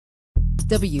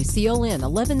WCLN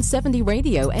 1170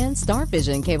 Radio and Star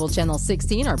Vision Cable Channel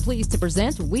 16 are pleased to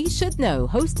present We Should Know,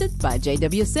 hosted by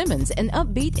J.W. Simmons, an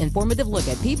upbeat, informative look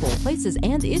at people, places,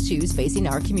 and issues facing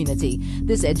our community.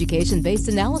 This education-based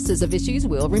analysis of issues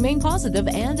will remain positive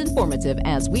and informative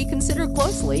as we consider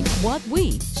closely what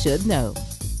we should know.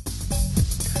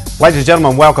 Ladies and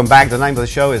gentlemen, welcome back. The name of the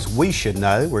show is We Should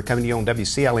Know. We're coming to you on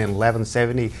WCLN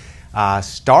 1170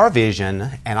 Star Vision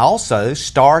and also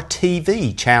Star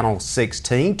TV Channel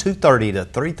 16, 2:30 to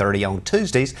 3:30 on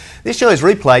Tuesdays. This show is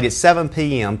replayed at 7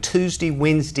 p.m. Tuesday,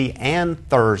 Wednesday, and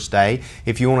Thursday.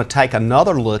 If you want to take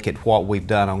another look at what we've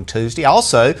done on Tuesday.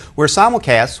 Also, we're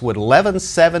simulcast with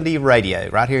 1170 Radio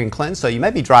right here in Clinton, so you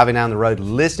may be driving down the road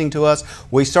listening to us.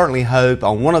 We certainly hope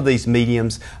on one of these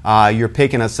mediums you're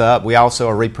picking us up. We also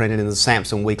are reprinted in the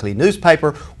Sampson Weekly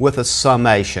newspaper with a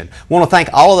summation. I want to thank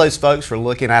all of those folks for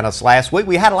looking at us last week.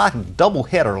 We had like a double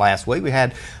header last week. We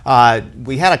had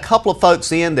a couple of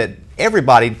folks in that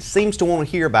everybody seems to want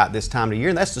to hear about this time of year,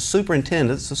 and that's the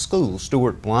superintendents of schools,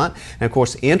 Stuart Blunt, and of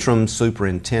course interim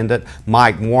superintendent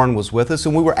Mike Warren was with us,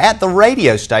 and we were at the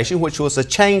radio station, which was a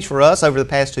change for us over the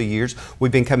past 2 years.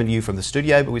 We've been coming to you from the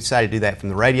studio, but we decided to do that from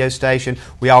the radio station.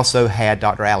 We also had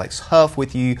Dr. Alex Huff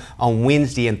with you on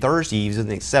Wednesday and Thursday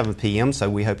evenings at 7 p.m.,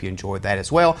 so we hope you enjoyed that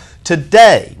as well.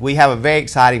 Today, we have a very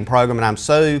exciting program, and I'm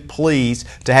so pleased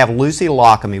to have Lucy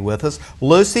Lockamy with us.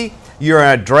 Lucy, you're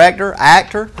a director,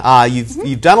 actor.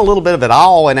 You've done a little bit of it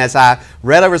all, and as I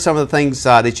read over some of the things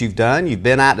that you've done, you've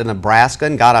been out to Nebraska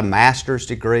and got a master's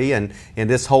degree in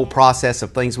this whole process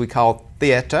of things we call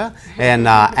theater and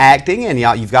acting, and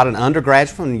you've got an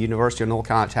undergraduate from the University of North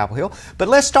Carolina at Chapel Hill. But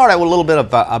let's start out with a little bit of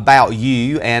about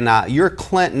you, and you're a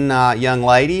Clinton young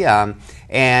lady,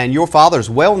 and your father's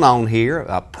well known here,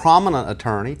 a prominent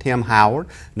attorney, Tim Howard.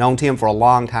 Known Tim for a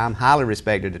long time, highly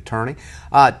respected attorney.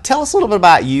 Tell us a little bit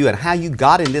about you and how you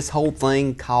got in this whole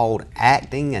thing called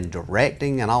acting and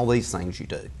directing and all these things you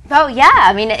do. Oh yeah,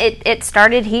 I mean it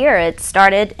started here. It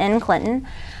started in Clinton.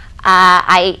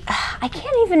 I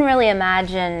can't even really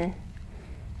imagine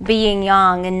being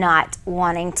young and not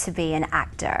wanting to be an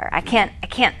actor. I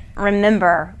can't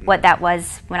remember what that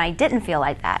was when I didn't feel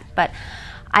like that. But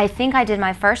I think I did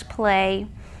my first play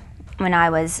when I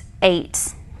was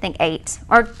 8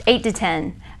 or 8 to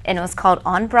 10, and it was called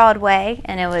On Broadway,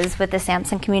 and it was with the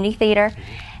Sampson Community Theatre,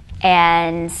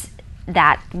 and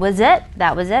that was it.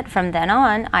 That was it. From then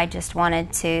on, I just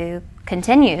wanted to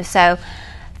continue. So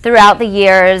throughout the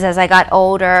years, as I got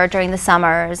older, during the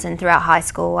summers and throughout high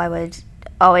school, I would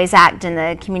always act in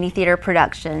the community theater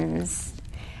productions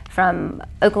from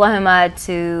Oklahoma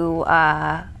to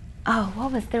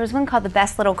there was one called The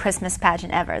Best Little Christmas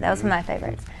Pageant Ever. That was one of my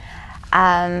favorites.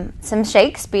 Some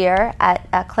Shakespeare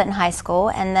at Clinton High School,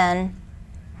 and then,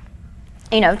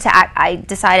 I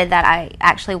decided that I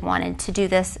actually wanted to do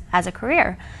this as a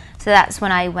career. So that's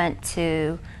when I went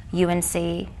to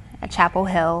UNC at Chapel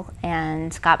Hill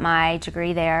and got my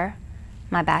degree there,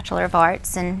 my Bachelor of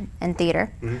Arts in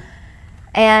theater. Mm-hmm.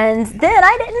 And then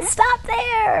I didn't stop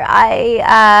there.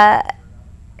 I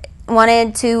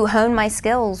wanted to hone my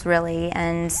skills, really,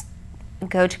 and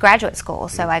go to graduate school.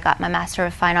 So I got my Master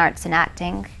of Fine Arts in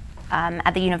Acting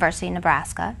at the University of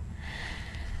Nebraska.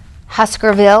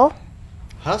 Huskerville.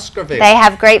 They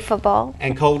have great football.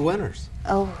 And cold winters.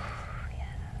 Oh, yeah,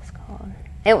 that was cold.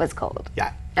 It was cold.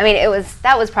 Yeah. I mean,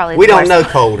 that was probably we the don't worst. know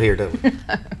cold here, do we?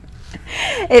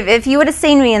 If you would have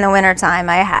seen me in the wintertime,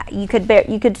 you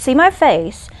could see my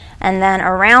face, and then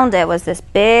around it was this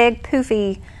big,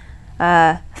 poofy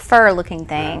fur-looking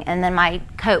thing, and then my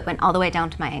coat went all the way down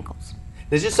to my ankles.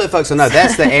 Now, just so folks will know,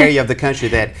 that's the area of the country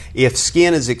that if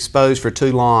skin is exposed for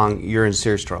too long, you're in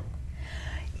serious trouble.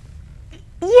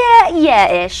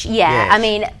 Yeah-ish. I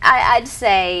mean, I'd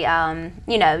say,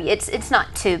 it's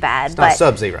not too bad. It's not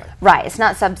sub-zero. Right, it's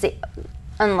not sub-zero,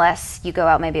 unless you go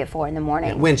out maybe at 4 in the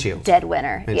morning. Yeah, windshield. Dead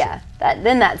winter, yeah.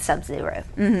 Then that's sub-zero.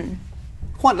 Mm-hmm.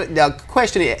 Now,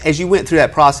 question, as you went through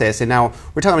that process, and now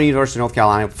we're talking about the University of North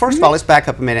Carolina. First of all, let's back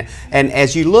up a minute. And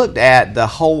as you looked at the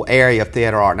whole area of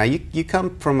theater art, now you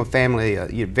come from a family,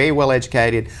 you're very well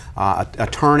educated,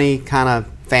 attorney kind of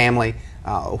family.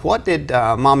 What did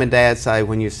Mom and Dad say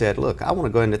when you said, "Look, I want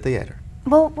to go into theater"?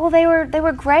 Well, they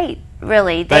were great,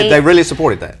 really. They really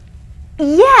supported that.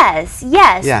 Yes.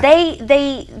 Yeah.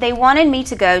 They wanted me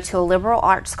to go to a liberal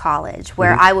arts college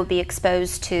where I would be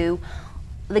exposed to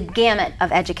the gamut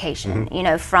of education,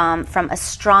 from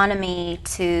astronomy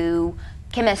to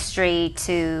chemistry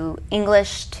to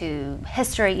English to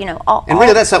history, all. And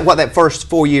really, that's what that first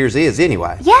 4 years is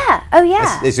anyway. Yeah. Oh,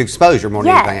 yeah. It's exposure more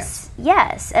than anything else.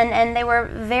 Yes. And they were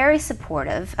very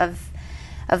supportive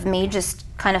of me just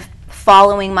kind of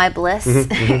following my bliss.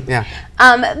 Yeah.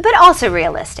 But also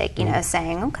realistic, you know,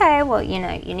 saying, okay, well, you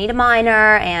know, you need a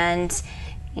minor, and,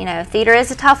 you know, theater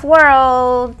is a tough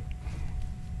world.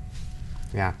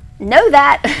 Yeah. Know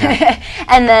that. Yeah.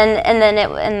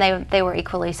 and they were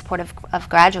equally supportive of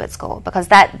graduate school, because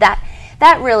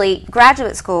that really,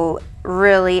 graduate school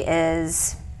really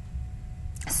is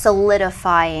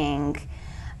solidifying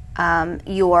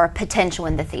your potential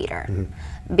in the theater,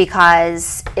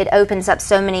 because it opens up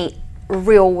so many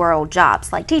real world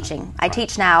jobs, like teaching. I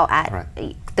teach now at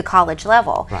the college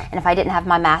level, and if I didn't have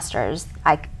my master's,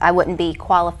 I wouldn't be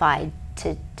qualified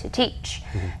to teach.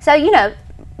 So, you know,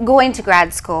 going to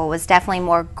grad school was definitely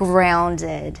more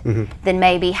grounded than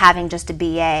maybe having just a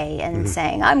BA and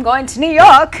saying, I'm going to New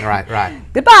York. Right.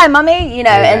 Goodbye, mommy. You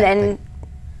know, and then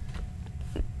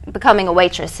becoming a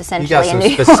waitress, essentially, in New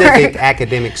York. You got some specific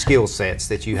academic skill sets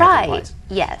that you have in place.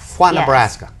 Yes. Why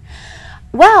Nebraska?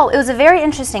 Well, it was a very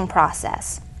interesting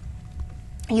process.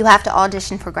 You have to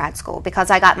audition for grad school,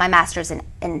 because I got my master's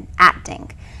in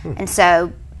acting. And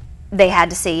so they had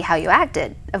to see how you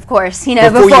acted, of course, you know,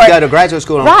 before you go to graduate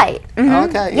school. Right.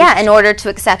 Okay. Yeah, in order to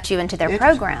accept you into their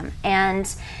program. And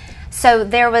so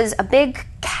there was a big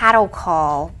cattle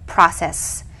call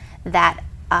process that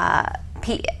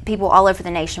people all over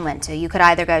the nation went to. You could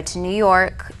either go to New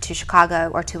York, to Chicago,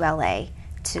 or to LA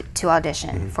to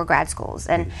audition for grad schools.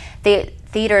 And the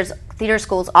theater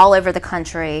schools all over the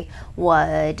country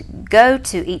would go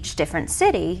to each different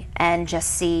city and just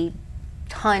see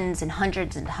tons and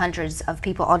hundreds of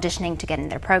people auditioning to get in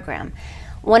their program.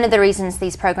 One of the reasons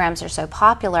these programs are so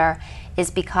popular is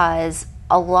because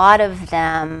a lot of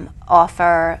them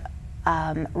offer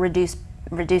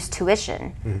reduced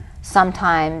tuition,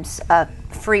 sometimes a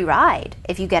free ride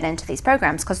if you get into these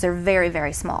programs, because they're very,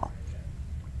 very small.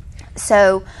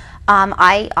 So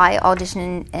I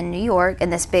auditioned in New York in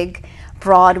this big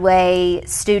Broadway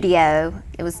studio.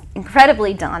 It was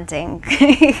incredibly daunting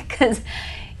because,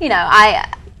 you know,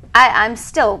 I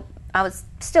was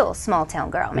still a small town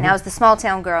girl. I mean, I was the small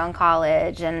town girl in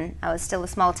college, and I was still a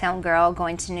small town girl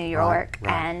going to New York.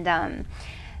 Right. And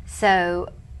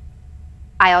so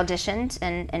I auditioned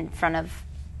in front of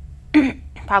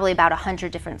probably about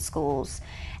 100 different schools,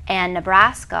 and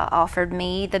Nebraska offered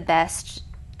me the best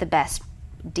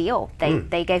deal.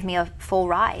 They gave me a full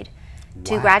ride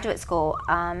to graduate school,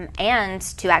 and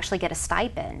to actually get a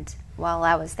stipend while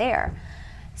I was there.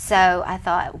 So I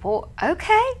thought, well,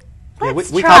 okay,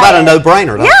 let's we try call that it. a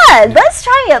no-brainer, though. Yeah, let's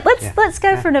try it. Let's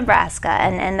go for Nebraska,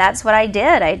 and that's what I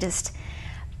did. I just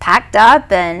packed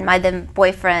up, and my then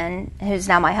boyfriend, who's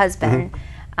now my husband,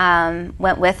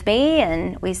 went with me,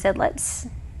 and we said, let's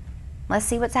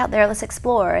see what's out there. Let's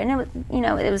explore. And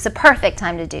it was a perfect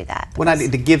time to do that. Well,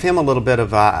 to give him a little bit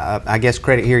of, I guess,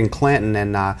 credit here in Clinton,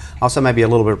 and also maybe a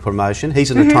little bit of promotion.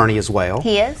 He's an attorney as well.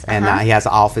 He is, and he has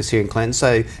an office here in Clinton.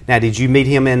 So now, did you meet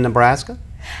him in Nebraska?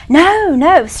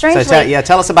 No, strangely. So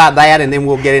tell us about that, and then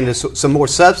we'll get into some more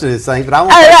substantive things. But I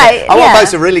want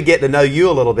folks to really get to know you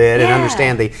a little bit and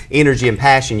understand the energy and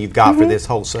passion you've got for this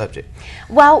whole subject.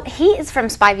 Well, he is from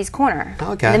Spivey's Corner,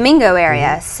 the Mingo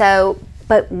area.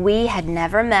 But we had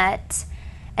never met,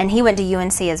 and he went to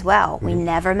UNC as well. We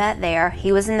never met there.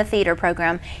 He was in the theater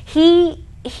program. He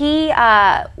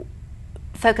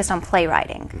focused on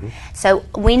playwriting. So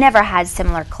we never had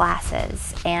similar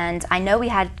classes, and I know we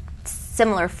had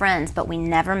similar friends, but we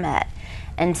never met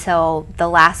until the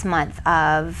last month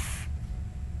of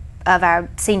our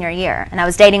senior year. And I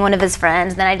was dating one of his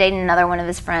friends, then I dated another one of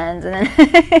his friends, and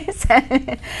then so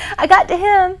I got to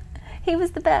him. He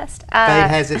was the best. Fate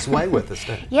has its way with us,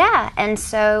 doesn't it? Yeah, and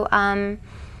so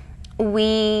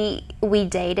we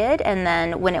dated, and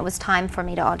then when it was time for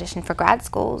me to audition for grad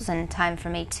schools and time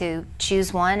for me to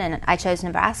choose one, and I chose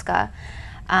Nebraska,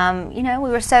 we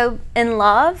were so in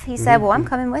love. He said, well, I'm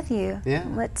coming with you. Yeah.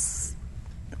 Let's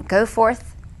go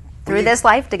forth through this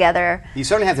life together. You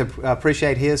certainly have to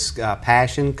appreciate his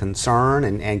passion, concern,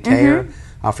 and care.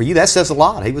 For you, that says a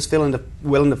lot. He was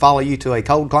willing to follow you to a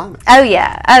cold climate. Oh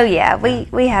yeah.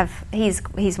 We have.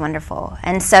 He's wonderful,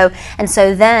 and so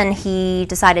then he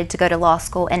decided to go to law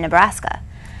school in Nebraska.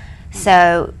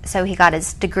 So he got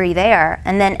his degree there,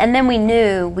 and then we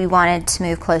knew we wanted to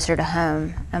move closer to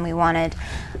home, and we wanted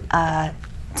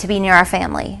to be near our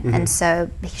family, and so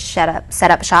he set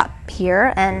up shop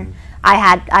here, and I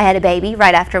had a baby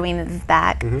right after we moved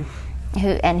back.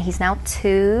 And he's now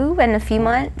 2 in a few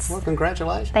months. Well,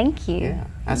 congratulations. Thank you. Yeah,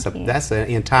 that's an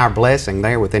entire blessing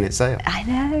there within itself. I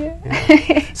know.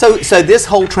 Yeah. So this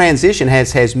whole transition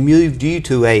has moved you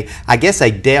to a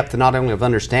depth not only of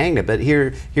understanding it, but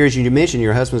here as you mentioned,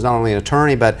 your husband's not only an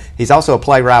attorney, but he's also a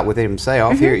playwright within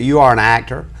himself. Here you are an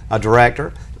actor, a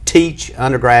director, teach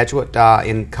undergraduate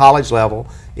in college level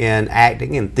in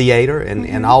acting and theater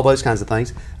and all those kinds of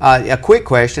things. A quick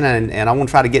question, and I want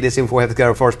to try to get this in before we have to go to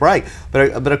our first break,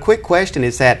 but a quick question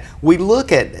is that we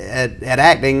look at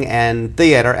acting and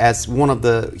theater as one of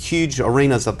the huge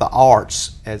arenas of the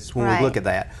arts as when we look at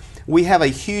that. We have a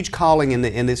huge calling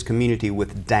in this community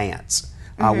with dance.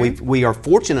 We are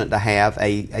fortunate to have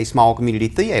a small community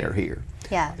theater here.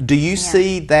 Yeah. Do you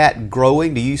see that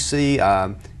growing? Do you see,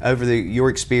 over your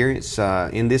experience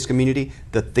in this community,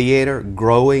 the theater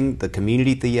growing, the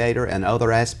community theater, and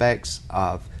other aspects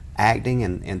of acting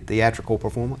and theatrical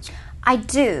performance? I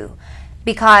do,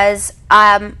 because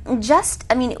in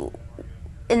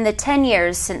the 10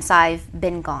 years since I've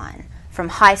been gone, from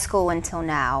high school until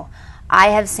now, I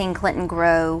have seen Clinton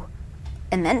grow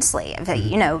immensely.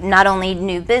 You know, not only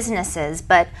new businesses,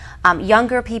 but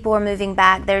younger people are moving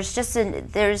back. It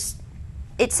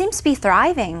seems to be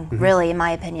thriving, really, in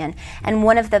my opinion. And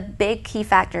one of the big key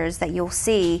factors that you'll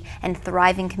see in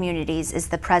thriving communities is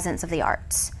the presence of the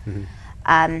arts.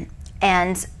 And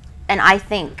I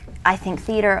think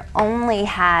theater only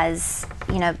has,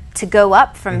 you know, to go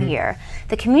up from here.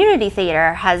 The community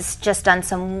theater has just done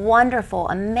some wonderful,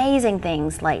 amazing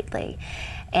things lately.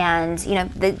 And, you know,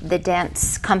 the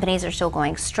dance companies are still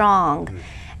going strong.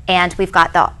 And we've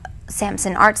got the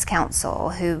Sampson Arts Council,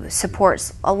 who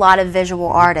supports a lot of visual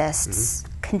artists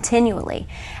continually.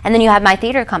 And then you have my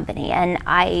theater company. And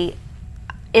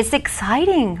it's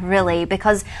exciting, really,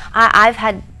 because I've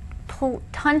had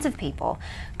tons of people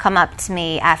come up to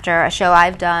me after a show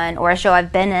I've done, or a show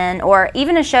I've been in, or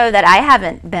even a show that I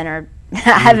haven't been or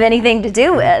have anything to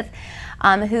do with,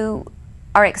 who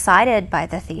are excited by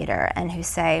the theater and who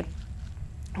say,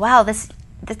 wow, this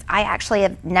I actually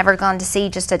have never gone to see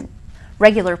just a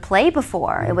regular play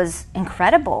before. It was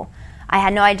incredible. I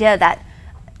had no idea that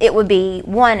it would be,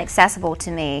 one, accessible to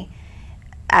me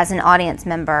as an audience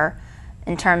member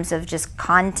in terms of just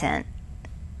content.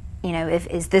 You know,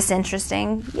 is this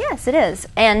interesting? Yes, it is.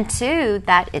 And two,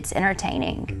 that it's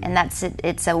entertaining, and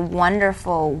it's a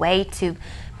wonderful way to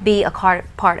be a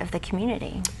part of the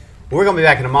community. We're going to be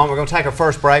back in a moment. We're going to take our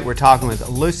first break. We're talking with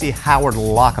Lucy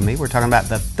Lockamy. We're talking about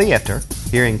the theater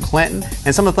here in Clinton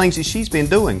and some of the things that she's been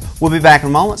doing. We'll be back in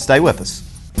a moment. Stay with us.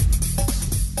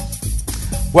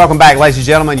 Welcome back, ladies and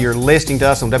gentlemen. You're listening to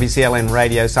us on WCLN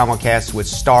Radio, simulcast with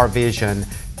Star Vision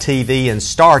TV and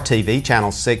Star TV,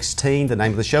 Channel 16. The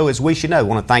name of the show is We Should Know. I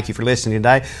want to thank you for listening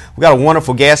today. We've got a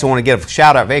wonderful guest. I want to give a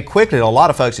shout out very quickly to a lot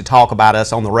of folks who talk about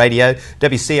us on the radio.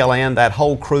 WCLN, that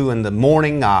whole crew in the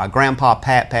morning, Grandpa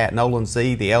Pat, Nolan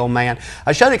Z, the L Man.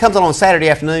 A show that comes on Saturday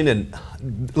afternoon and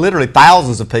literally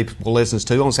thousands of people listens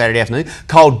to on Saturday afternoon,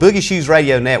 called Boogie Shoes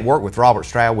Radio Network with Robert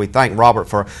Stroud. We thank Robert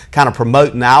for kind of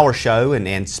promoting our show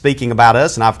and speaking about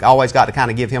us, and I've always got to kind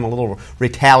of give him a little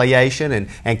retaliation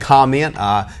and comment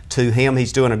to him.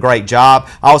 He's doing a great job.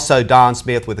 Also, Don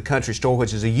Smith with The Country Store,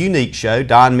 which is a unique show.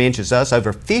 Don mentions us.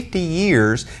 Over 50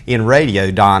 years in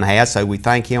radio, Don has, so we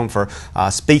thank him for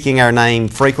speaking our name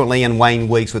frequently, and Wayne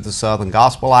Weeks with the Southern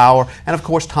Gospel Hour, and of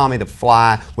course Tommy the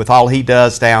Fly with all he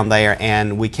does down there.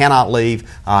 And we cannot leave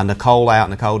Nicole out.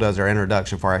 Nicole does our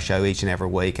introduction for our show each and every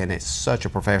week, and it's such a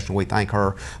professional. We thank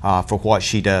her for what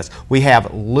she does. We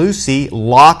have Lucy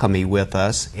Lockamy with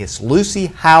us. It's Lucy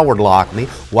Howard Lockamy,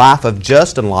 wife of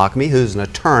Justin Lockamy, who's an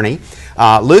attorney.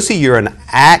 Lucy, you're an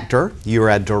actor, you're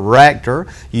a director,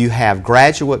 you have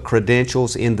graduate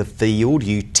credentials in the field,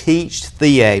 you teach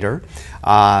theater.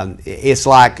 It's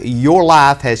like your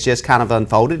life has just kind of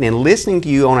unfolded, and listening to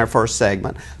you on our first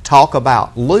segment talk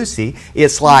about Lucy,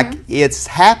 it's like it's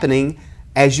happening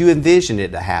as you envisioned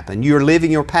it to happen. You're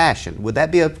living your passion. Would that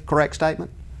be a correct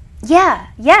statement? Yeah,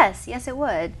 yes, it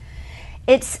would.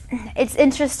 It's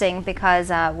interesting because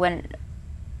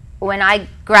when I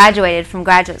graduated from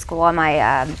graduate school, all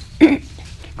my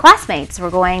classmates were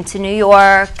going to New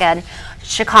York and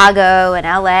Chicago and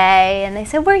LA, and they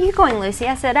said, "Where are you going, Lucy?"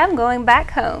 I said, "I'm going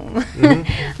back home.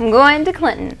 I'm going to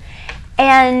Clinton."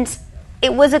 And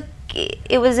it was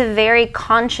a very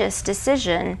conscious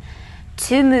decision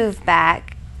to move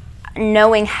back,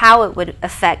 knowing how it would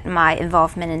affect my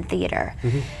involvement in theater.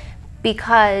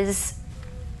 Because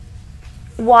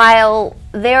while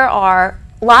there are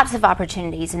lots of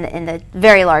opportunities in the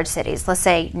very large cities, let's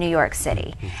say New York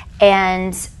City,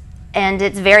 and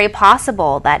it's very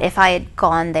possible that if I had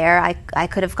gone there, I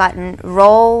could have gotten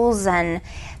roles and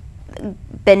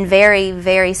been very,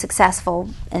 very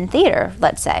successful in theater,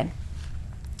 let's say.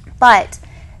 But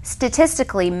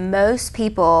statistically, most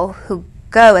people who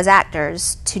go as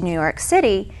actors to New York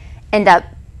City end up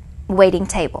waiting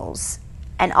tables,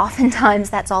 and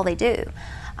oftentimes that's all they do.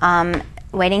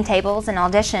 waiting tables and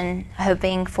audition,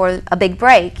 hoping for a big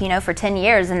break, for 10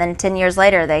 years. And then 10 years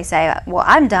later, they say, well,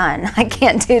 I'm done. I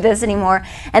can't do this anymore.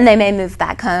 And they may move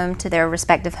back home to their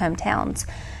respective hometowns.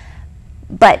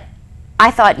 But I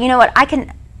thought, you know what, I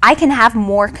can have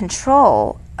more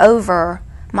control over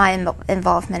my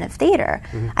involvement of theater.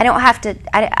 Mm-hmm.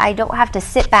 I don't have to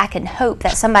sit back and hope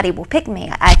that somebody will pick me.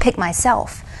 I pick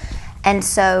myself. And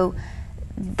so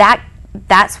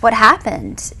that's what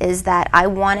happened, is that I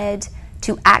wanted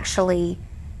to actually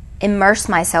immerse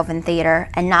myself in theater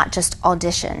and not just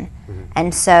audition. Mm-hmm.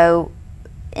 And so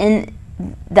in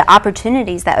the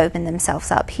opportunities that opened themselves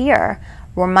up here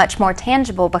were much more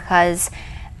tangible, because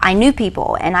I knew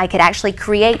people and I could actually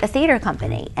create a theater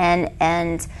company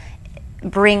and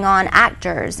bring on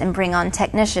actors and bring on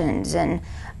technicians, and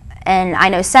I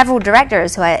know several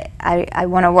directors who I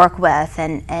want to work with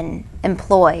and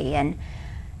employ,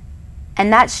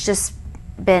 and that's just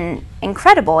been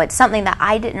incredible. It's something that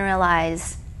I didn't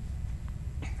realize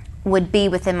would be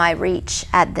within my reach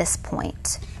at this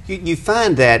point. You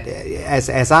find that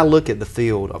as I look at the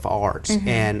field of arts, mm-hmm.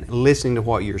 and listening to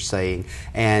what you're saying,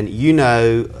 and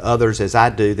others as I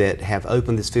do that have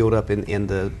opened this field up in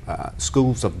the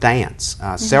schools of dance.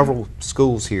 Mm-hmm. Several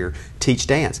schools here teach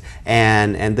dance,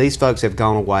 and these folks have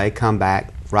gone away, come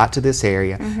back right to this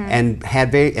area, mm-hmm. and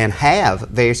have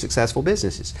very successful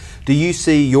businesses. Do you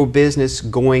see your business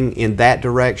going in that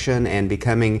direction and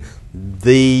becoming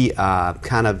the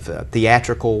kind of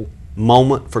theatrical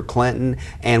moment for Clinton?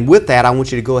 And with that, I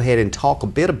want you to go ahead and talk a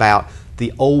bit about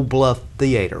the Old Bluff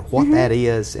Theatre, what mm-hmm. that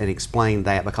is, and explain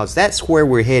that, because that's where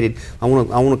we're headed. I want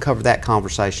to cover that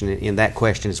conversation in that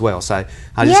question as well. So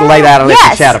I'll just lay that and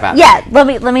let you chat about it. Yeah,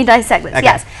 let me dissect it. Okay.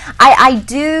 Yes, I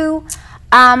do.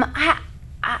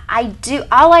 I do.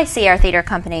 All I see our theater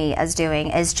company as doing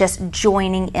is just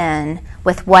joining in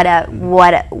with what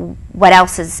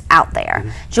else is out there,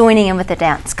 mm-hmm. joining in with the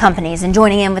dance companies and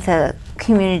joining in with the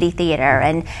community theater,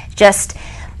 and just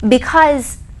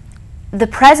because the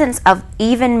presence of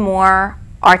even more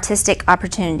artistic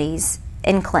opportunities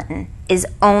in Clinton is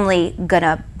only going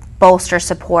to bolster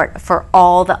support for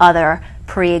all the other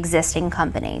pre-existing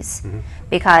companies. Mm-hmm.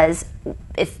 Because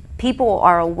if people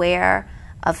are aware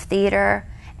of theater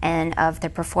and of the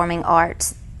performing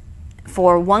arts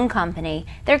for one company,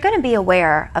 they're going to be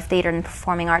aware of theater and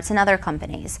performing arts in other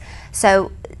companies.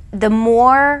 So the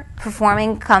more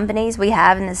performing companies we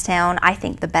have in this town, I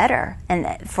think the better,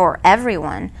 and for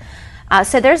everyone.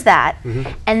 So there's that.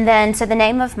 Mm-hmm. And then, so the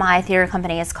name of my theater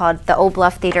company is called the Old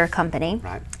Bluff Theatre Company.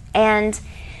 Right.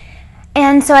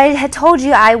 And so I had told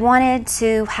you I wanted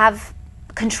to have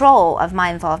control of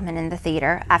my involvement in the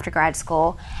theater after grad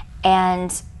school,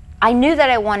 and I knew that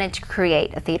I wanted to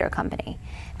create a theater company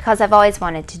because I've always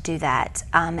wanted to do that,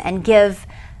 and give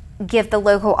the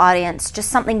local audience just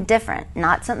something different,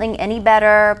 not something any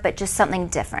better, but just something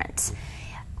different.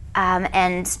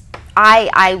 And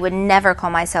I would never call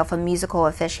myself a musical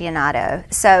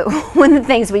aficionado. So one of the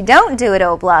things we don't do at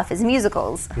Old Bluff is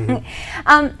musicals.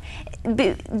 Mm-hmm.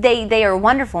 They are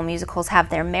wonderful. Musicals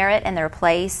have their merit and their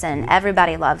place, and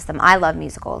everybody loves them. I love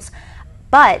musicals.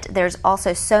 But there's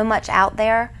also so much out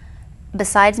there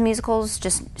besides musicals,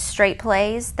 just straight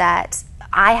plays, that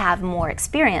I have more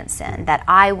experience in, that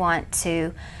I want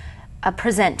to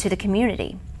present to the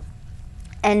community.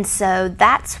 And so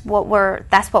that's what we're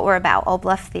about. Old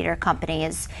Bluff Theatre Company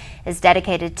is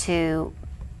dedicated to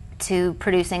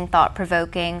producing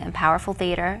thought-provoking and powerful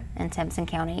theater in Sampson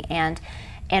County, and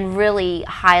really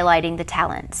highlighting the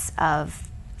talents of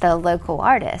the local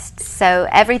artists. So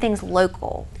everything's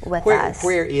local with us.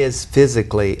 Where is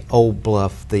physically Old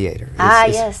Bluff Theatre?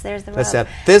 Yes, there's the road. That's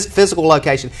a physical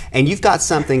location. And you've got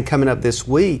something coming up this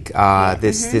week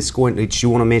this you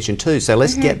want to mention too. So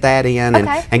let's mm-hmm. get that in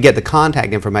and get the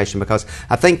contact information, because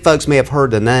I think folks may have heard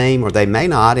the name, or they may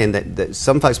not, and that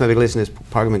some folks may be listening to this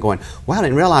program and going, wow, I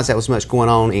didn't realize that was much going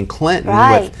on in Clinton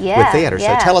with theater.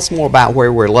 So tell us more about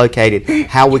where we're located,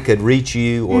 how we could reach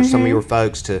you or mm-hmm. some of your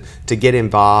folks to get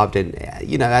involved, and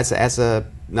as a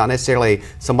not necessarily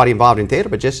somebody involved in theater,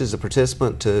 but just as a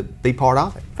participant to be part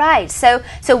of it. Right. So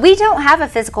we don't have a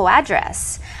physical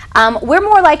address. We're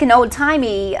more like an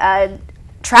old-timey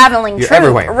traveling troupe,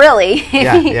 everywhere. Really.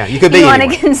 Yeah. You could be you want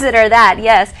to consider that,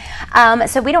 yes.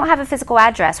 So we don't have a physical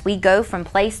address. We go from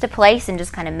place to place and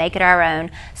just kind of make it our own.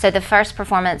 So the first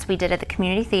performance we did at the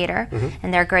community theater, mm-hmm.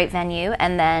 and they're a great venue.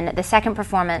 And then the second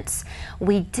performance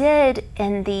we did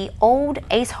in the old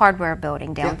Ace Hardware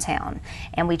building downtown,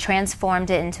 and we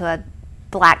transformed it into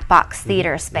black box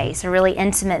theater space, a really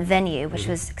intimate venue, which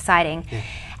was exciting.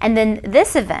 And then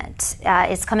this event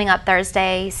is coming up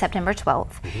Thursday, September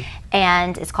 12th,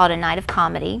 and it's called A Night of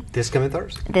Comedy. This coming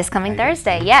Thursday? This coming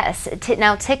Thursday, yes.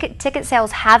 Now, ticket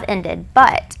sales have ended,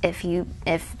 but if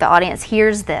the audience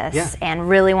hears this and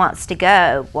really wants to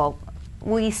go, well,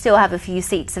 we still have a few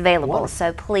seats available. Wonderful.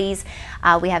 So please,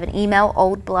 we have an email,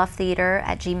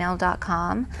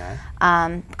 oldblufftheater@gmail.com.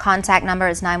 Okay. Contact number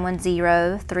is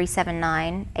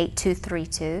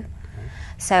 910-379-8232.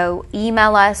 So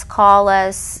email us, call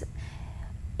us.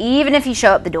 Even if you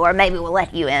show up the door, maybe we'll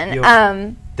let you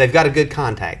in. They've got a good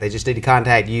contact. They just need to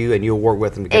contact you, and you'll work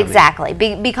with them to get exactly.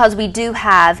 Because we do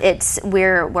have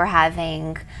we're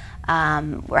having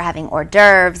hors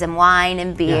d'oeuvres and wine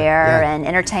and beer and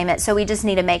entertainment. So we just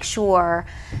need to make sure.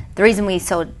 The reason we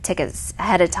sold tickets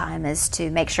ahead of time is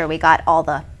to make sure we got all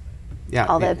the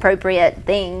appropriate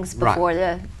things before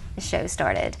the show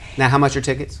started. Now, how much are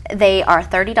tickets? They are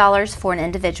 $30 for an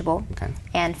individual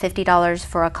and $50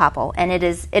 for a couple, and it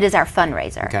is our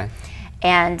fundraiser. Okay.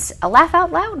 And a Laugh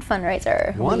Out Loud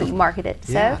fundraiser. Wonderful. We market it.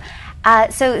 Yeah.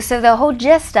 So the whole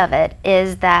gist of it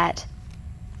is that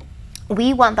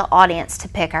we want the audience to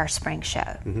pick our spring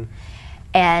show.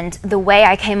 And the way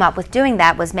I came up with doing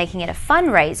that was making it a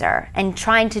fundraiser and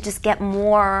trying to just get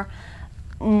more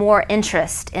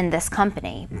interest in this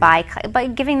company by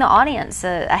giving the audience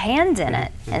a hand in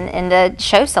it and in the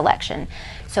show selection.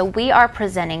 So we are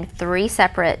presenting 3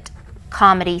 separate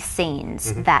comedy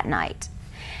scenes that night.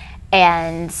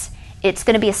 And it's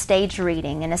going to be a stage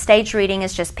reading, and a stage reading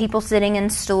is just people sitting in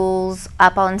stools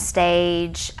up on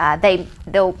stage.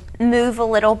 They'll move a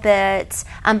little bit,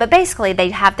 but basically they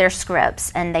have their scripts,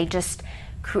 and they just.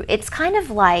 It's kind of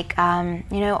like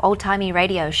old-timey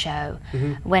radio show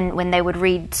when they would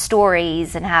read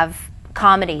stories and have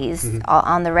comedies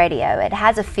on the radio. It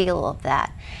has a feel of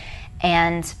that,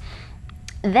 and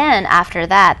then after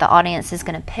that, the audience is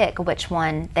going to pick which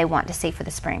one they want to see for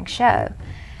the spring show.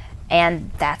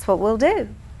 And that's what we'll do.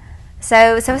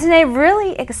 So it's a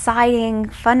really exciting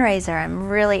fundraiser. I'm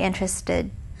really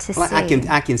interested to see.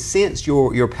 I can sense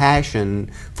your passion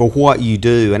for what you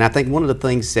do, and I think one of the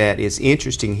things that is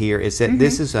interesting here is that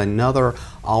this is another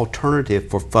alternative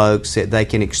for folks that they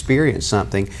can experience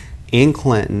something in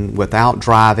Clinton without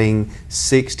driving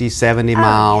 60, 70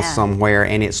 miles somewhere,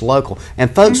 and it's local. And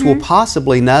folks will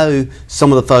possibly know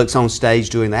some of the folks on stage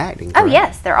doing the acting. Oh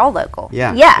yes, they're all local.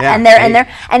 Yeah.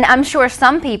 And I'm sure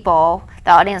some people,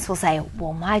 the audience will say,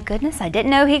 "Well, my goodness, I didn't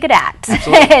know he could act."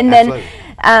 Absolutely. And then,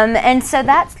 and so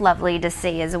that's lovely to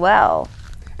see as well.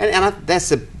 And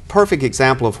that's a perfect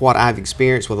example of what I've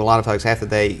experienced with a lot of folks after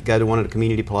they go to one of the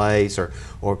community plays or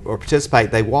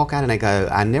participate. They walk out and they go,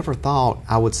 I never thought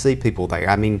I would see people there.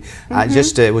 I mean,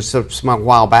 it was a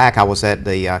while back, I was at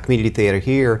the community theater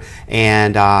here,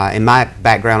 and in my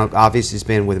background obviously has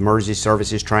been with emergency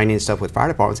services, training and stuff with fire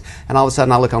departments, and all of a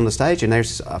sudden I look on the stage and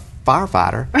there's a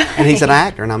firefighter and he's an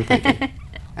actor, and I'm thinking,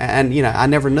 and I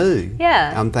never knew.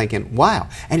 Yeah. I'm thinking, wow,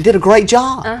 and he did a great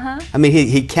job. I mean,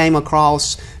 he came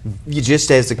across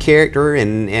just as a character,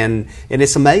 and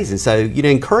it's amazing. So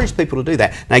encourage people to do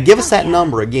that. Now, give us that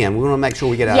number again. We want to make sure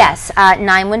we get out. Yes,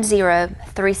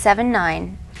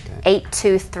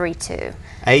 910-379-8232.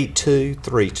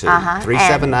 8232.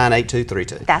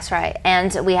 379-8232. That's right.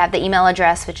 And we have the email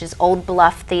address, which is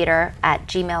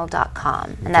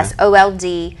oldblufftheater@gmail.com, and that's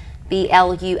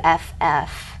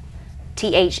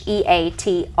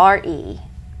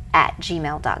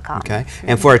oldblufftheatre@gmail.com. Okay.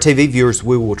 And for our TV viewers,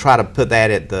 we will try to put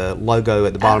that at the logo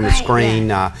at the bottom of the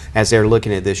screen as they're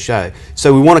looking at this show.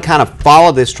 So we want to kind of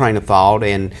follow this train of thought,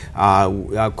 and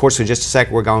of course in just a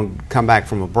second we're going to come back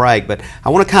from a break, but I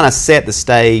want to kind of set the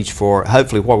stage for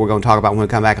hopefully what we're going to talk about when we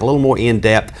come back, a little more in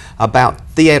depth about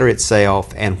theater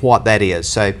itself and what that is.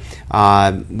 So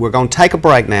we're going to take a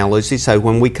break now, Lucy. So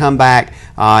when we come back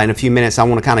in a few minutes, I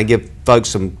want to kind of give folks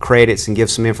some credits and give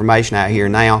some information out here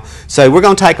now. So we're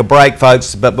going to take a break,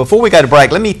 folks, but before we go to break,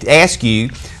 let me ask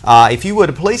you if you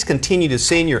would please continue to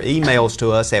send your emails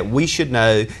to us at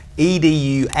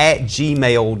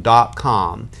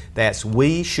weshouldknowedu@gmail.com. That's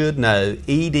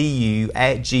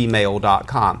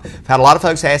weshouldknowedu@gmail.com. I've had a lot of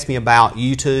folks ask me about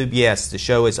YouTube. Yes, the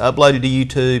show is uploaded to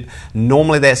YouTube.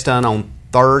 Normally that's done on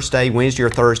Wednesday or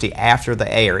Thursday after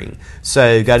the airing.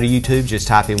 So go to YouTube, just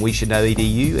type in We Should Know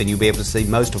EDU, and you'll be able to see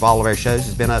most of all of our shows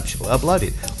has been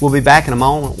uploaded. We'll be back in a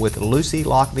moment with Lucy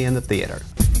Lockamy in the theater.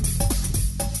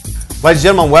 Ladies and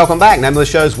gentlemen, welcome back. Name of the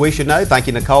show is We Should Know. Thank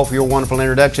you, Nicole, for your wonderful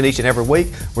introduction each and every week.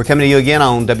 We're coming to you again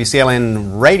on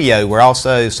WCLN Radio. We're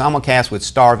also simulcast with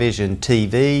Star Vision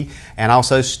TV and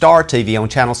also Star TV on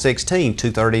Channel 16,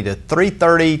 2:30 to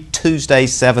 3:30, Tuesday,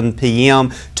 7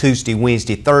 p.m., Tuesday,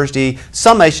 Wednesday, Thursday.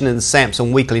 Summation in the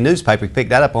Sampson Weekly newspaper. You pick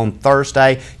that up on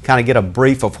Thursday, kind of get a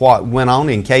brief of what went on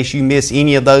in case you miss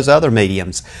any of those other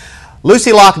mediums.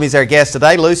 Lucy Lockamy is our guest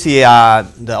today. Lucy,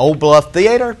 the Old Bluff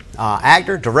Theatre,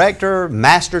 actor, director,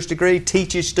 master's degree,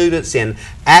 teaches students in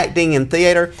acting and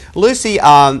theater. Lucy,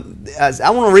 I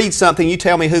want to read something. You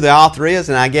tell me who the author is,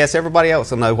 and I guess everybody else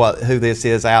will know who this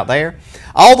is out there.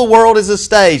 All the world is a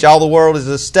stage. All the world is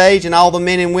a stage, and all the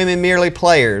men and women merely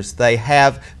players. They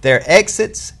have their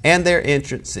exits and their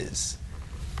entrances.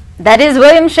 That is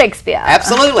William Shakespeare.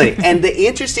 Absolutely. And the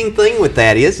interesting thing with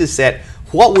that is that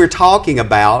what we're talking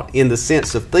about in the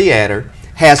sense of theater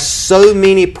has so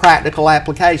many practical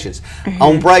applications. Mm-hmm.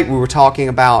 On break, we were talking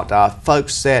about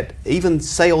folks that, even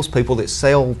salespeople that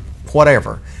sell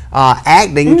whatever.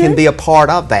 Acting can be a part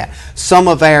of that. Some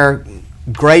of our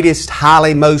greatest,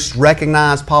 most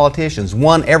recognized politicians.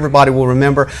 One everybody will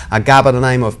remember, a guy by the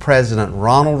name of President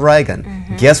Ronald Reagan.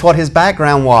 Mm-hmm. Guess what his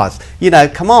background was? You know,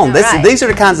 come on. These are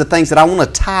the kinds of things that I want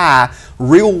to tie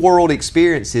real-world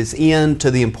experiences into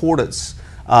the importance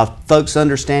of folks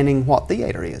understanding what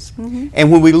theater is. Mm-hmm.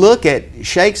 And when we look at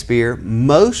Shakespeare,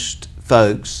 most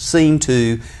folks seem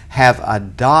to have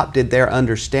adopted their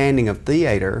understanding of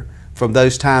theater from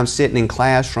those times sitting in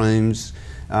classrooms,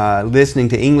 listening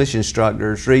to English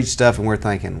instructors read stuff, and we're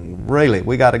thinking, really,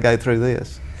 we got to go through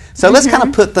this. So let's kind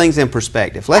of put things in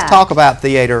perspective. Let's talk about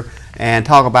theater and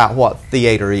talk about what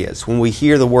theater is. When we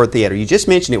hear the word theater, you just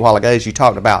mentioned it a while ago as you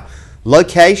talked about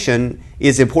location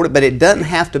is important, but it doesn't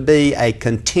have to be a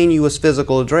continuous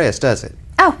physical address, does it?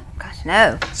 Oh, gosh,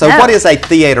 no. So what is a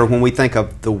theater when we think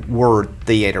of the word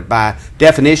theater? By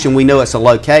definition, we know it's a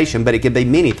location, but it can be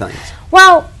many things.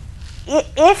 Well,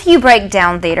 if you break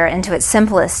down theater into its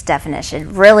simplest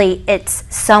definition, really it's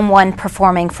someone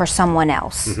performing for someone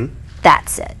else. Mm-hmm.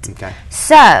 That's it. Okay.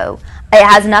 So it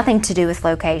has nothing to do with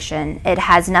location. It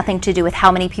has nothing to do with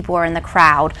how many people are in the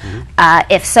crowd.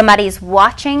 Mm-hmm. If somebody's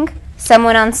watching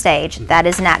someone on stage, that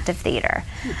is an act of theater.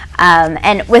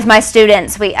 And with my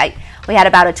students, we had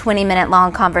about a 20-minute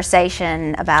long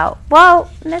conversation about,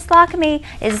 well, Miss Lockamy,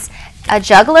 is a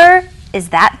juggler, is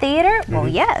that theater? Mm-hmm. Well,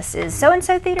 yes. Is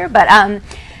so-and-so theater? But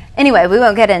anyway, we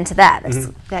won't get into that.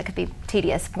 That could be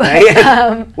tedious. But,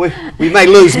 we may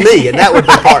lose me, and that would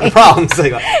be part of the problem. So,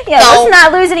 let's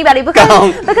not lose anybody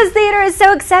because theater is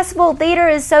so accessible. Theater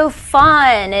is so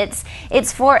fun.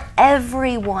 It's for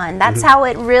everyone. That's how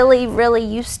it really, really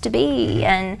used to be,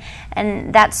 and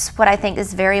that's what I think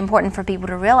is very important for people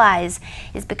to realize,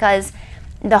 is because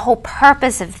the whole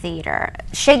purpose of theater,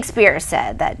 Shakespeare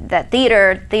said that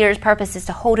theater's purpose is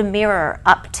to hold a mirror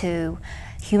up to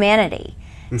humanity.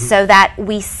 Mm-hmm. So that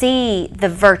we see the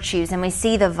virtues and we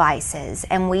see the vices,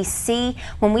 and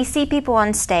when we see people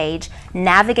on stage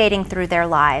navigating through their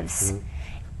lives,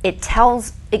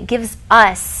 it gives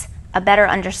us a better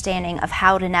understanding of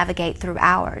how to navigate through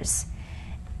ours.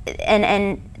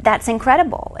 And that's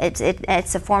incredible.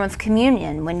 It's a form of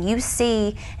communion. When you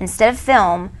see, instead of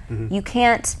film,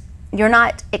 you're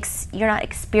not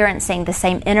experiencing the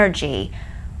same energy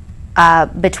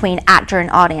between actor and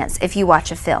audience if you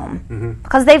watch a film,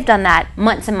 because they've done that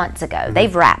months and months ago.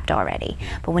 They've wrapped already.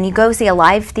 But when you go see a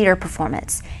live theater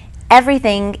performance,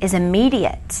 everything is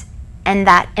immediate, and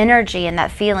that energy and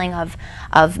that feeling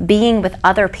of being with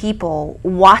other people,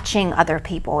 watching other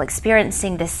people,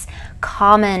 experiencing this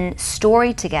common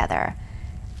story together,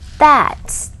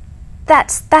 that's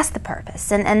the purpose,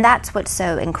 and that's what's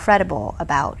so incredible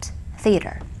about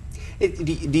theater.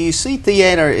 Do you see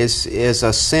theater as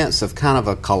a sense of kind of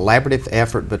a collaborative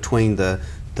effort between the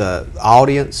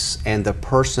audience and the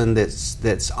person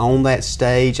that's on that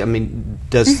stage? I mean,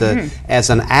 does as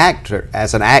an actor,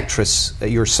 as an actress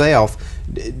yourself,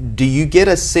 do you get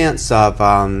a sense of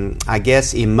I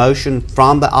guess emotion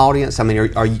from the audience? I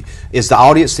mean, is the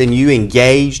audience and you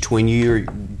engaged when you're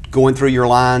going through your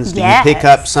lines? Do you pick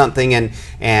up something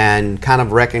and kind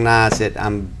of recognize that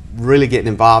I'm really getting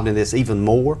involved in this even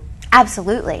more?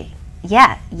 Absolutely.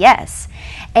 Yes.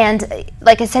 And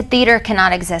like I said, theater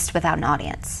cannot exist without an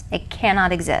audience. It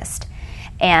cannot exist.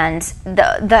 And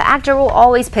the actor will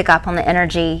always pick up on the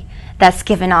energy that's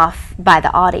given off by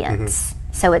the audience.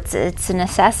 So it's a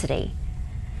necessity.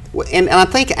 Well, and I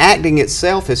think acting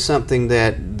itself is something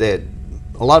that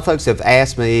a lot of folks have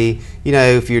asked me, you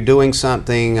know, if you're doing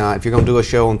something, if you're going to do a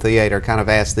show on theater, kind of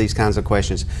ask these kinds of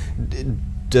questions.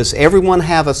 Does everyone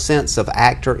have a sense of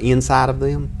actor inside of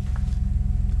them?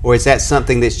 Or is that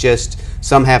something that's just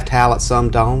some have talent, some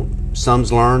don't,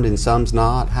 some's learned and some's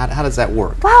not? How does that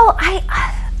work? Well,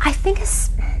 I think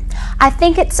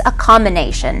it's a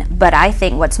combination, but I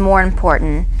think what's more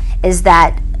important is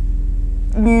that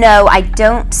no, I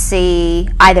don't see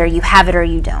either you have it or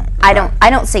you don't. Right. I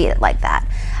don't see it like that.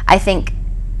 I think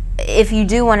if you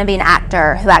do want to be an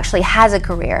actor who actually has a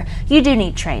career, you do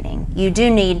need training. You do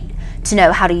need to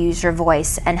know how to use your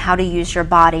voice and how to use your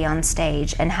body on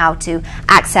stage and how to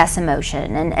access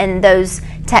emotion and those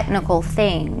technical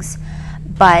things.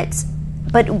 But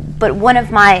one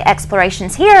of my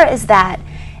explorations here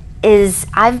is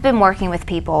I've been working with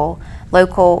people,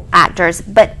 local actors,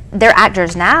 but they're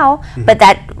actors now, but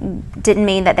that didn't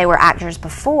mean that they were actors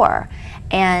before.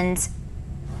 And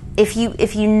if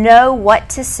you know what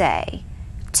to say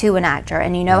to an actor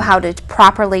and you know how to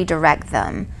properly direct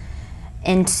them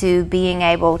into being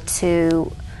able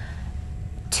to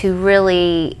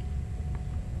really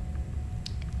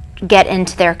get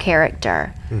into their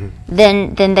character,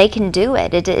 then they can do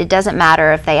it. It doesn't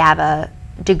matter if they have a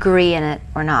degree in it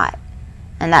or not.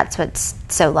 And that's what's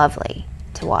so lovely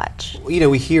to watch. You know,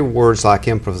 we hear words like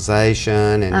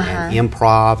improvisation and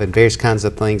improv and various kinds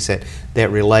of things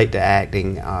that relate to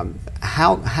acting.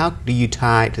 How do you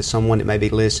tie it to someone that may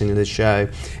be listening to this show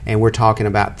and we're talking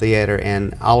about theater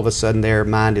and all of a sudden their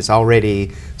mind is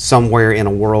already somewhere in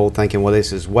a world thinking, well,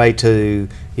 this is way too,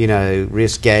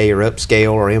 risque or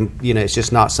upscale or, it's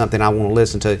just not something I want to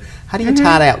listen to. How do you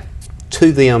tie that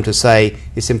to them to say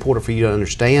it's important for you to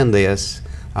understand this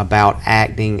about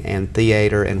acting and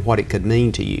theater and what it could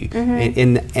mean to you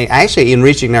and actually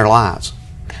enriching their lives?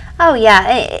 Oh,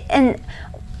 yeah. And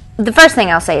the first thing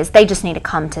I'll say is they just need to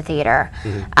come to theater.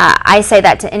 I say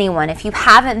that to anyone. If you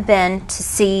haven't been to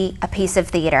see a piece of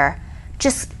theater,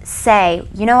 just say,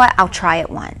 you know what, I'll try it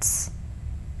once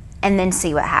and then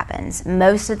see what happens.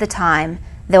 Most of the time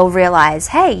they'll realize,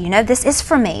 hey, this is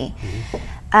for me.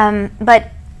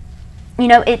 But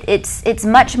it's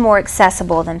much more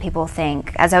accessible than people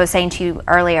think. As I was saying to you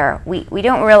earlier, we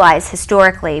don't realize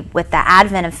historically with the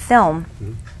advent of film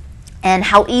and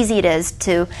how easy it is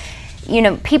to,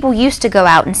 people used to go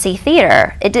out and see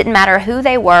theater. It didn't matter who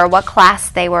they were, what class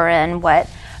they were in, what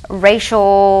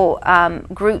racial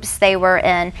groups they were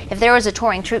in. If there was a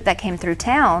touring troupe that came through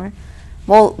town,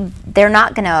 well, they're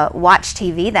not going to watch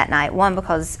TV that night, one,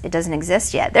 because it doesn't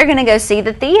exist yet. They're going to go see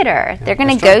the theater. They're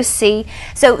going to go see...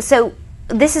 So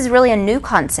this is really a new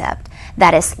concept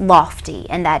that is lofty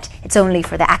and that it's only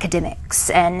for the academics.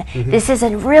 And this is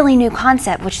a really new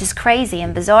concept, which is crazy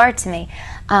and bizarre to me.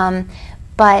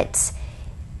 But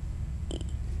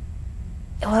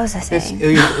what was I saying?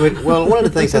 Well, one of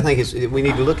the things I think is we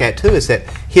need to look at too is that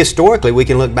historically we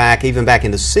can look back even back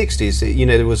in the 60s.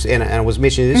 There was, and I was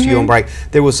mentioning this to you on break,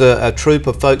 there was a troupe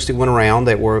of folks that went around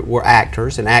that were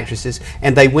actors and actresses,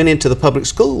 and they went into the public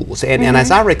schools. And as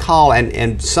I recall,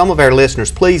 and some of our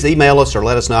listeners, please email us or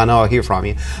let us know. I know I'll hear from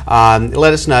you.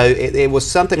 Let us know. It was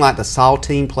something like the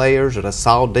Saltine Players or the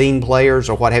Saldine Players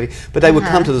or what have you. But they would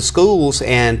come to the schools,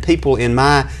 and people in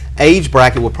my age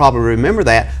bracket would probably remember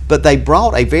that, but they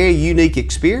brought a very unique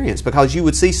experience because you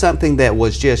would see something that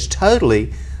was just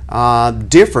totally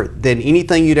different than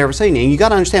anything you'd ever seen. And you got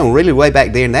to understand, really way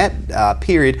back there in that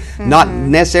period, not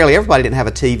necessarily everybody didn't have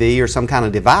a TV or some kind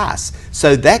of device.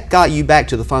 So that got you back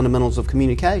to the fundamentals of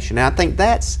communication. And I think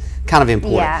that's kind of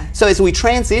important. Yeah. So as we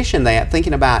transition that,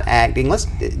 thinking about acting,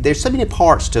 there's so many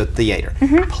parts to theater.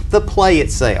 The play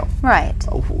itself. Right.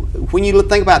 When you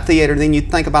think about theater, then you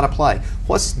think about a play.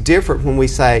 What's different when we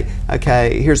say,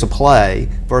 okay, here's a play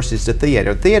versus the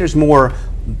theater? Theater's more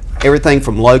everything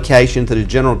from location to the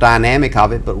general dynamic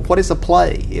of it, but what is a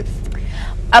play?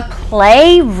 A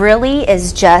play really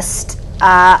is just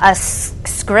a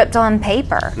script on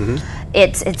paper.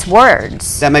 It's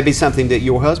words. That may be something that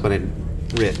your husband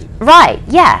had written. Right,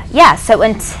 yeah. So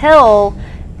until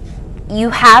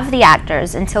you have the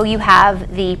actors, until you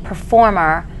have the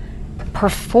performer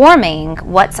performing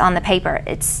what's on the paper,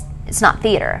 it's not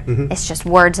theater. It's just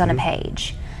words on a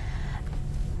page.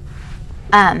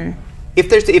 If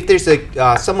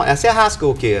there's someone, I say a high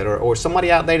school kid or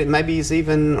somebody out there that maybe is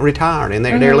even retired and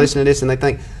they're listening to this and they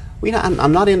think, well,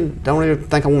 I'm not don't really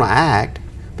think I want to act,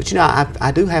 but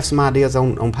I do have some ideas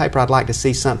on paper. I'd like to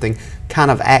see something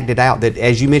kind of acted out that,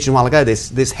 as you mentioned a while ago,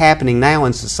 this happening now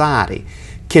in society.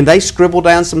 Can they scribble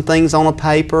down some things on a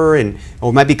paper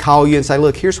or maybe call you and say,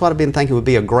 look, here's what I've been thinking would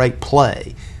be a great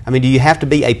play? I mean, do you have to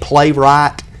be a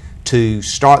playwright to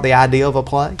start the idea of a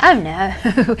play? Oh,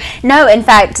 no. No, in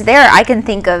fact, I can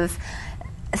think of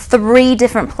 3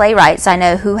 different playwrights I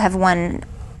know who have won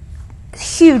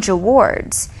huge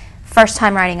awards first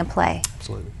time writing a play.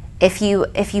 Absolutely. if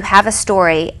you have a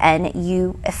story and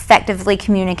you effectively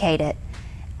communicate it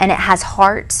and it has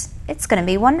heart, it's going to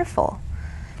be wonderful.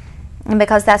 And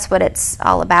because that's what it's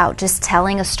all about, just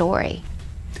telling a story.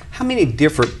 How many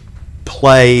different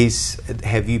plays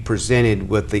have you presented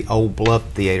with the Old Bluff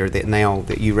Theatre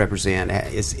that you represent?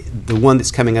 Is the one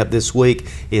that's coming up this week,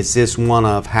 is this one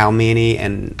of how many,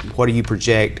 and what do you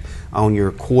project on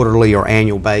your quarterly or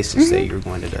annual basis that you're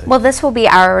going to do? Well, this will be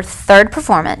our third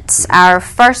performance. Our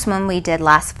first one we did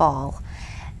last fall.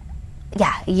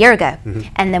 Yeah, a year ago.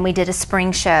 And then we did a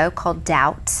spring show called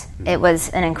Doubt. It was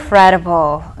an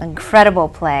incredible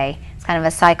play. It's kind of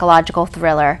a psychological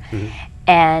thriller.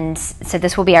 And so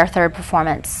this will be our third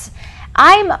performance.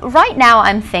 Right now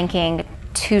I'm thinking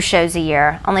 2 shows a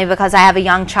year, only because I have a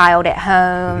young child at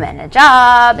home and a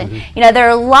job, and you know, there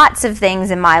are lots of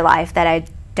things in my life that I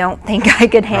don't think I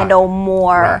could handle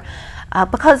more,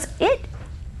 because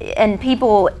and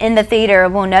people in the theater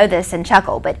will know this and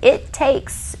chuckle, but it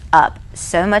takes up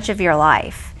so much of your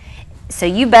life. So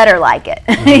you better like it,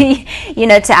 you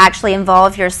know, to actually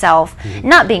involve yourself,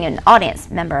 not being an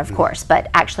audience member, of course, but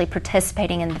actually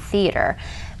participating in the theater,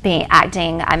 I'm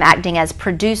acting as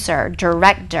producer,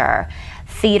 director,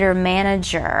 theater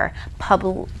manager,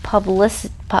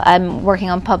 I'm working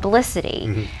on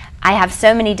publicity. I have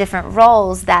so many different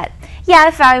roles that, yeah,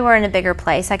 if I were in a bigger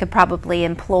place, I could probably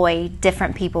employ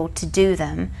different people to do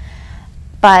them.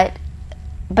 But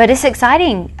it's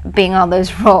exciting being on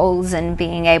those roles and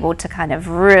being able to kind of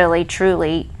really,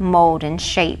 truly mold and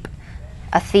shape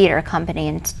a theater company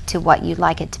into what you'd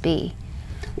like it to be.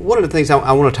 One of the things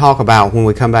I want to talk about when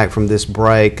we come back from this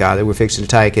break that we're fixing to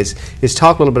take is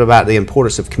talk a little bit about the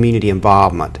importance of community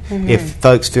involvement. If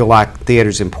folks feel like theater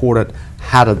is important,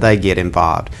 how do they get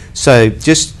involved? So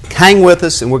just hang with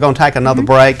us, and we're going to take another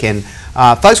break. And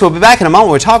folks, we'll be back in a moment.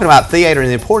 We're talking about theater and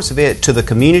the importance of it to the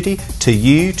community, to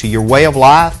you, to your way of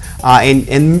life,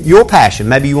 and your passion.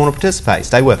 Maybe you want to participate.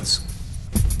 Stay with us.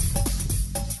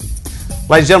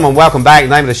 Ladies and gentlemen, welcome back. The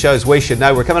name of the show is We Should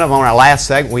Know. We're coming up on our last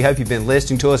segment. We hope you've been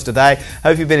listening to us today.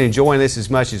 Hope you've been enjoying this as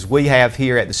much as we have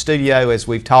here at the studio as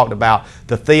we've talked about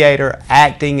the theater,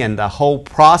 acting, and the whole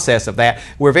process of that.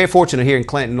 We're very fortunate here in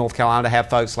Clinton, North Carolina to have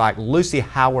folks like Lucy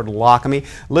Lockamy.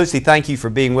 Lucy, thank you for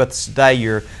being with us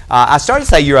today. I started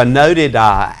to say you're a noted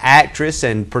actress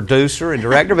and producer and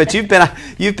director, but you've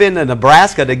been to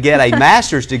Nebraska to get a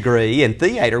master's degree in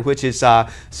theater, which is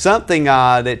something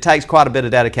that takes quite a bit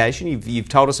of dedication. You've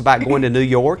told us about going to New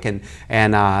York and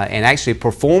actually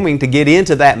performing to get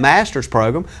into that master's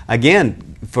program.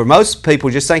 Again, for most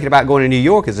people, just thinking about going to New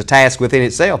York is a task within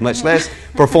itself, much less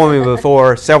performing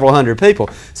before several hundred people.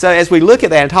 So as we look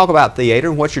at that and talk about theater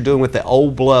and what you're doing with the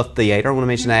Old Bluff Theatre, I want to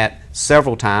mention that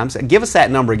several times. Give us that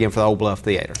number again for the Old Bluff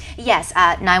Theatre. Yes,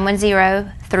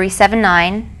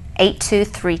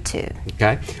 910-379-8232.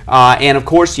 Okay. And of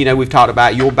course, you know, we've talked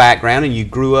about your background, and you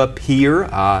grew up here.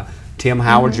 Tim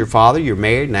Howard's your father. You're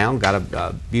married now, got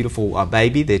a beautiful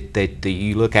baby that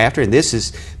you look after, and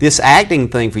this acting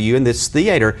thing for you and this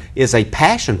theater is a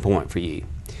passion point for you.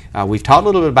 We've talked a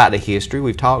little bit about the history.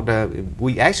 We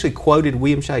actually quoted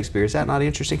William Shakespeare. Is that not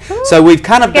interesting? Ooh, so we've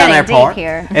kind of done our part.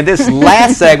 And this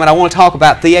last segment, I want to talk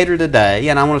about theater today,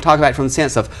 and I want to talk about it from the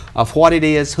sense of what it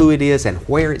is, who it is, and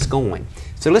where it's going.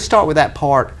 So let's start with that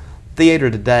part, theater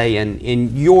today, and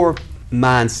in your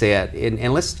mindset,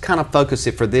 and let's kind of focus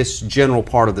it for this general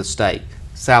part of the state,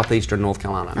 southeastern North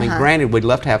Carolina. I mean, granted, we'd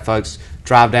love to have folks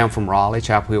drive down from Raleigh,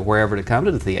 Chapel Hill, wherever to come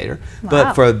to the theater,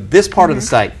 but for this part of the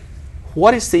state,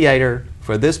 what is theater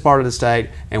for this part of the state,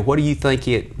 and what do you think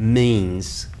it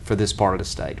means for this part of the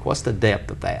state? What's the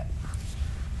depth of that?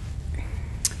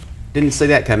 Didn't see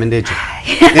that coming, did you?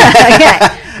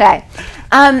 Okay.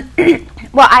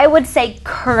 Well, I would say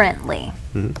currently,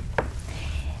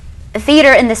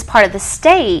 theater in this part of the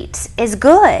state is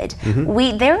good.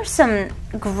 There are some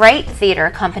great theater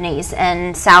companies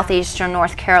in southeastern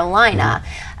North Carolina.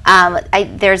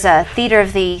 There's a Theater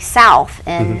of the South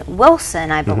in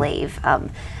Wilson, I believe.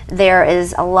 There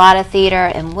is a lot of theater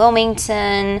in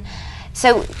Wilmington.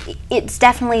 So it's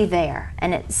definitely there,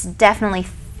 and it's definitely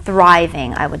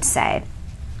thriving, I would say.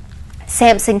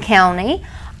 Sampson County,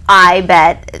 I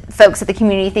bet folks at the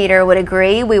community theater would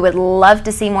agree. We would love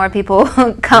to see more people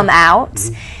come out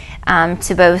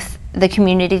to both the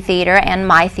community theater and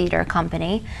my theater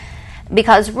company,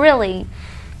 because really,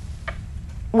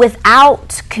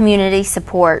 without community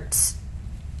support,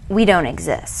 we don't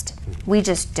exist. We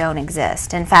just don't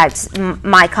exist. In fact,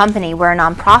 my company, we're a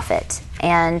nonprofit,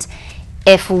 and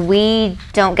if we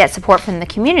don't get support from the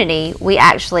community, we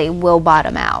actually will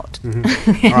bottom out.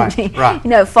 Right. You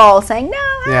know, fall saying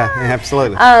no. Yeah,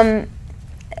 absolutely.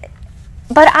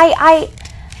 But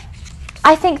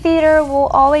I think theater will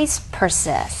always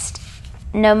persist,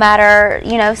 no matter,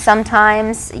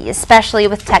 sometimes, especially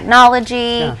with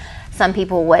technology, some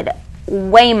people would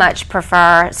way much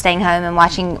prefer staying home and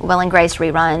watching Will and Grace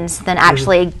reruns than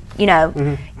actually,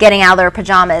 getting out of their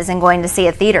pajamas and going to see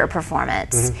a theater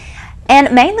performance.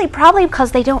 And mainly probably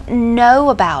because they don't know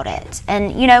about it.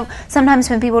 And, sometimes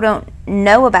when people don't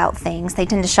know about things, they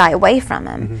tend to shy away from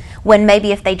them. When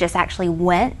maybe if they just actually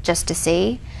went just to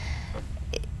see,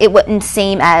 it wouldn't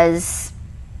seem as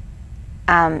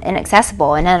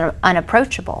inaccessible and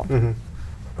unapproachable.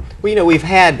 Well, we've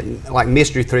had like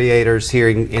mystery theaters here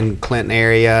in Clinton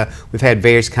area. We've had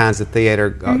various kinds of theater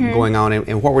going on,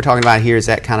 and what we're talking about here is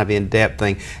that kind of in-depth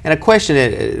thing. And a question,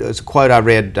 it's a quote I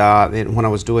read when I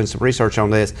was doing some research on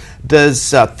this.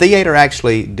 Does theater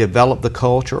actually develop the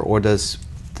culture, or does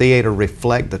theater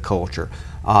reflect the culture?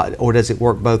 Or does it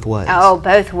work both ways? Oh,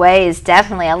 both ways,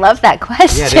 definitely. I love that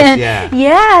question. Yeah,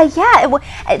 it is,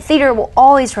 yeah. Theater will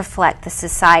always reflect the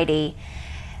society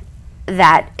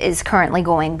that is currently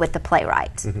going with the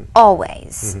playwright.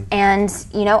 Always. And,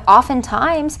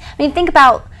 oftentimes, think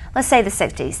about, let's say the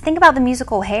 60s. Think about the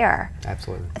musical Hair.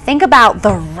 Absolutely. Think about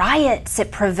the riots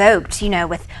it provoked,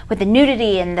 with the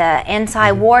nudity and the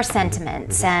anti-war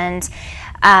sentiments and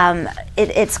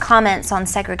its comments on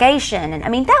segregation.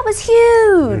 And that was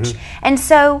huge. And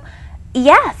so,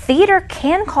 theater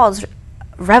can cause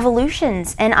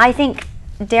revolutions. And I think,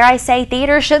 dare I say,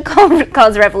 theater should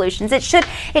cause revolutions. It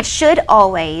should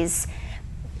always,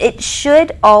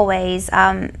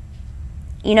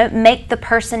 make the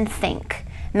person think,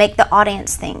 make the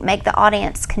audience think, make the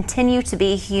audience continue to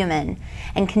be human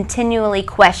and continually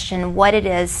question what it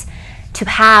is to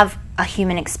have a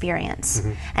human experience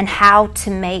and how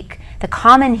to make the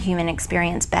common human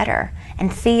experience better.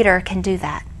 And theater can do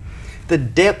that. The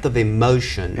depth of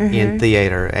emotion in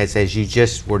theater, as you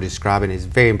just were describing, is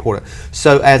very important.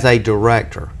 So as a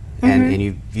director,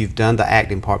 and you've done the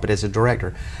acting part, but as a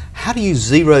director, how do you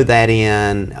zero that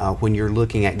in when you're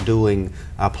looking at doing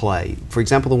a play? For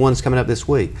example, the one that's coming up this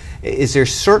week. Is there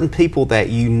certain people that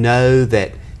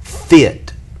that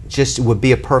fit, just would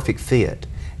be a perfect fit?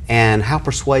 And how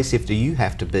persuasive do you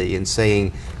have to be in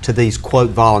saying to these, quote,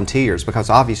 volunteers? Because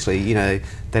obviously, they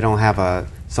don't have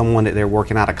someone that they're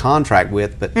working out a contract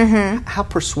with, but how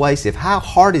persuasive, how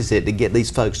hard is it to get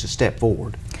these folks to step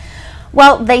forward?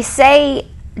 Well, they say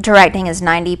directing is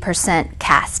 90%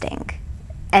 casting.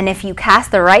 And if you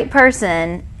cast the right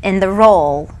person in the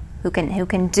role who can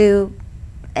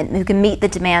meet the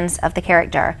demands of the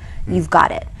character, you've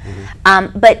got it.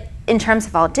 But in terms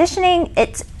of auditioning,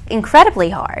 it's incredibly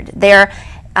hard. There's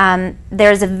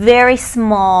a very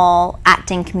small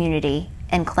acting community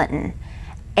in Clinton,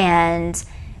 and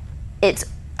it's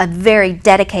a very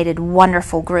dedicated,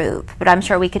 wonderful group. But I'm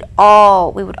sure we would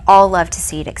all love to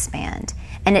see it expand.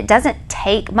 And it doesn't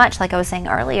take much, like I was saying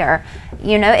earlier.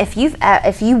 If you've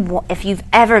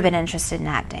ever been interested in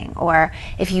acting, or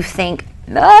if you think,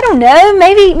 I don't know,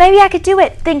 maybe I could do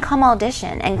it, then come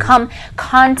audition and come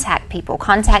contact people,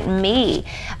 contact me.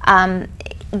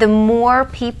 The more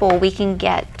people we can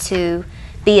get to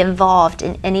be involved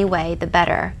in any way, the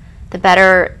better. The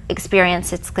better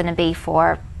experience it's going to be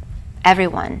for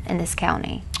everyone in this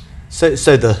county. So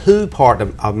the who part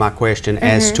of my question,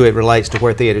 as to it relates to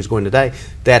where theater is going today,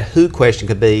 that who question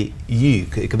could be you.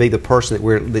 It could be the person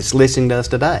that's listening to us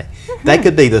today. That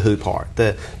could be the who part.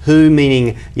 The who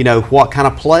meaning, what kind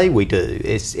of play we do.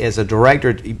 As a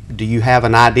director, do you have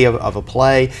an idea of a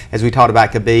play? As we talked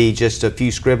about, could be just a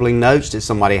few scribbling notes that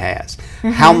somebody has.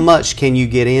 How much can you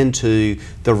get into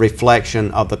the reflection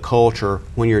of the culture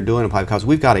when you're doing a play? Because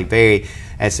we've got a very,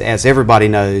 as everybody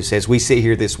knows, as we sit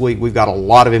here this week, we've got a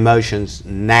lot of emotions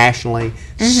nationally,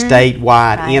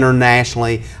 statewide,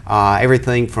 internationally,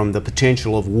 everything from the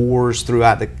potential of wars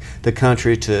throughout the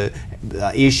country to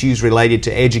issues related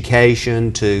to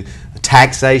education, to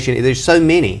taxation. There's so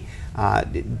many.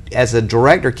 As a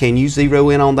director, can you zero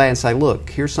in on that and say,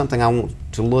 look, here's something I want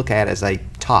to look at as a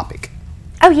topic?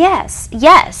 Oh, yes.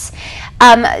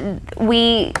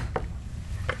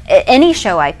 Any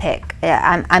show I pick,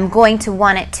 I'm going to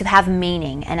want it to have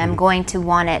meaning, and I'm going to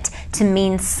want it to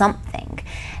mean something.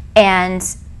 And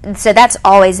so that's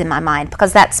always in my mind,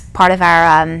 because that's part of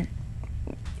our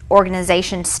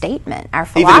organization statement, our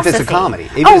philosophy. Even if it's a comedy.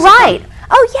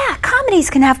 Oh, yeah, comedies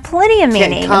can have plenty of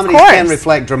meaning, comedies of course. Can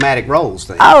reflect dramatic roles.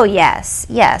 Things. Oh, yes.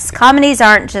 Comedies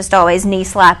aren't just always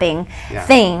knee-slapping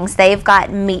things. They've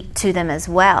got meat to them as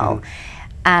well.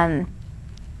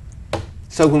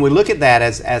 So when we look at that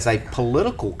as a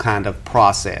political kind of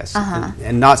process,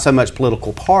 and not so much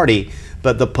political party,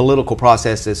 but the political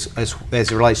process as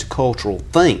it relates to cultural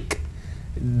think,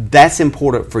 that's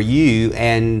important for you.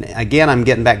 And again, I'm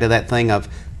getting back to that thing of,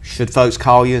 should folks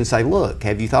call you and say, look,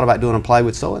 have you thought about doing a play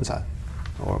with so-and-so?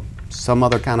 Or some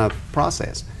other kind of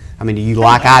process? I mean, do you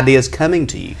like ideas coming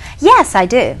to you? Yes, I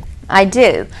do. I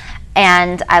do.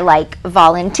 And I like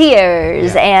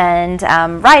volunteers and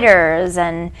writers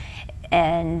and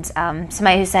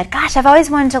somebody who said, gosh, I've always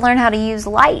wanted to learn how to use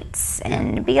lights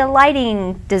and be a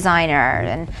lighting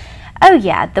designer.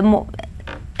 And the more,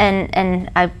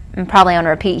 and I'm probably on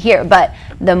repeat here, but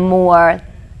the more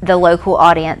the local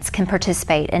audience can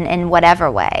participate in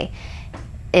whatever way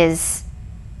is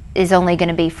only going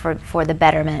to be for the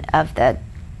betterment of the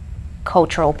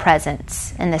cultural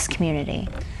presence in this community.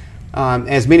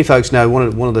 As many folks know, one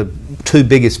of the two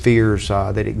biggest fears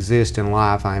that exist in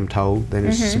life, I am told, and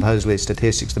it's supposedly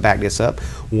statistics to back this up.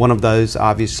 One of those,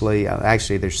 obviously,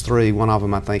 actually there's three. One of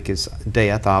them, I think, is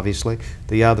death, obviously.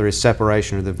 The other is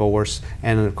separation or divorce.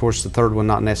 And, of course, the third one,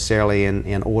 not necessarily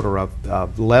in order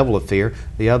of level of fear.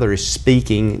 The other is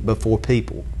speaking before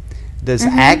people. Does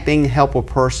acting help a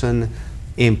person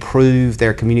improve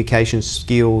their communication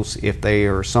skills if they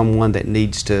are someone that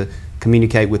needs to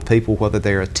communicate with people, whether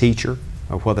they're a teacher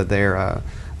or whether they're a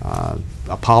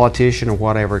politician or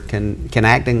whatever? Can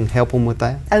acting help them with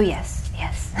that? Oh, yes.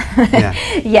 Yeah.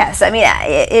 Yes. I mean,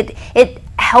 it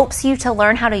helps you to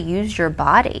learn how to use your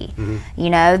body. You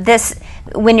know, this,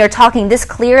 when you're talking this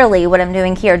clearly, what I'm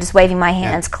doing here, just waving my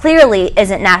hands, clearly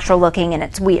isn't natural looking and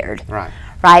it's weird.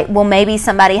 Right? Well, maybe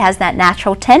somebody has that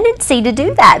natural tendency to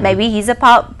do that. Maybe he's a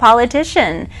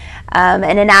politician, and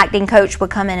an acting coach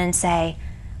would come in and say,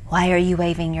 why are you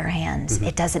waving your hands?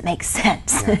 It doesn't make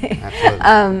sense.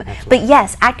 Absolutely. But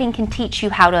yes, acting can teach you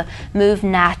how to move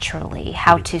naturally,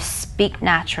 how to speak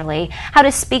naturally, how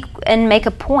to speak and make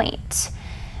a point,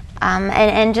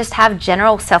 and just have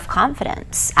general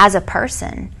self-confidence as a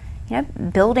person. You know,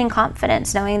 building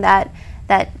confidence, knowing that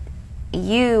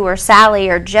you or Sally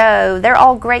or Joe, they're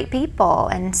all great people,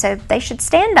 and so they should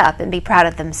stand up and be proud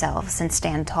of themselves and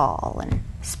stand tall and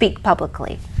speak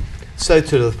publicly. So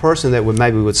to the person that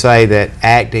would say that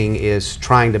acting is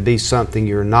trying to be something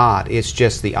you're not, it's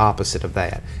just the opposite of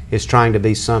that. It's trying to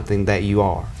be something that you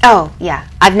are. Oh, yeah.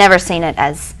 I've never seen it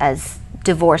as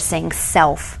divorcing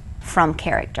self from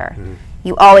character.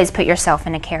 You always put yourself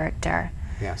in a character.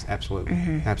 Yes, absolutely.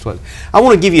 Absolutely. I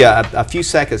want to give you a few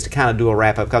seconds to kind of do a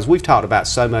wrap-up, because we've talked about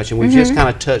so much, and we've just kind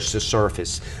of touched the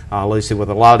surface, Lucy,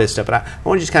 with a lot of this stuff. But I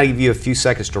want to just kind of give you a few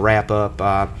seconds to wrap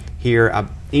up here.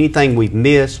 Anything we've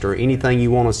missed or anything you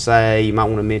want to say, you might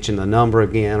want to mention the number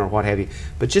again or what have you,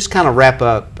 but just kind of wrap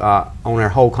up on our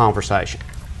whole conversation.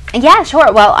 Yeah,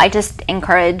 sure. Well, I just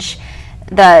encourage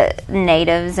the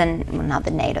natives, and well, not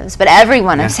the natives, but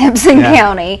everyone of Sampson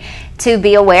County to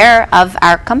be aware of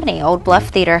our company, Old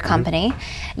Bluff Theatre Company.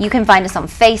 You can find us on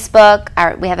Facebook.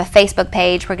 We have a Facebook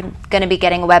page. We're going to be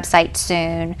getting a website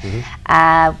soon.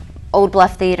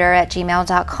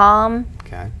 oldblufftheatre@gmail.com.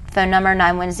 Okay. Phone number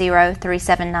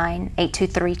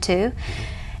 910-379-8232.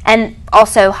 And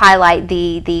also highlight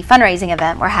the fundraising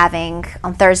event we're having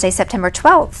on Thursday, September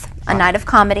 12th, a night of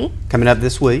comedy. Coming up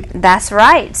this week. That's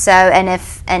right. So,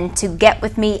 and to get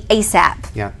with me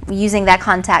ASAP, using that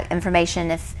contact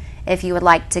information if you would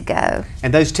like to go.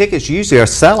 And those tickets usually are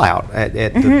sellout at the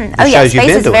shows you've been to.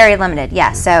 Space is very limited.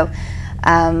 Yeah. So,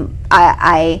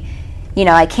 I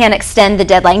can't extend the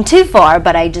deadline too far,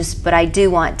 but I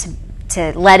do want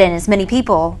to let in as many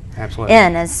people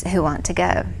in as who want to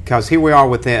go. Because here we are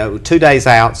with 2 days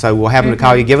out, so we'll have them to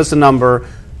call you. Give us a number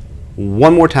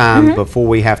one more time before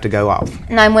we have to go off.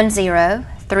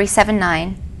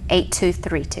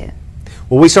 910-379-8232.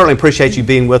 Well, we certainly appreciate you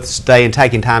being with us today and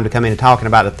taking time to come in and talking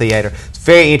about the theater. It's a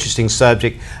very interesting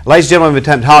subject. Ladies and gentlemen, we've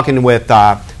been talking with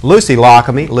Lucy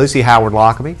Lockamy, Lucy Howard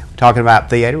Lockamy, talking about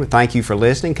theater. We thank you for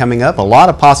listening. Coming up, a lot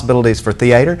of possibilities for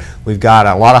theater. We've got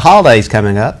a lot of holidays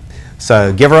coming up.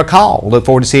 So give her a call. We'll look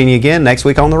forward to seeing you again next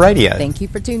week on the radio. Thank you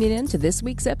for tuning in to this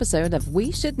week's episode of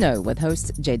We Should Know with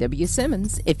host J.W.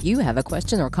 Simmons. If you have a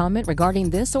question or comment regarding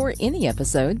this or any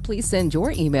episode, please send your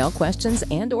email questions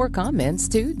and or comments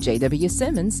to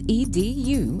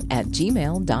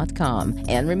jwsimmonsedu@gmail.com.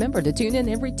 And remember to tune in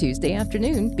every Tuesday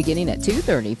afternoon beginning at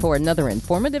 2:30 for another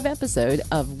informative episode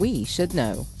of We Should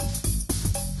Know.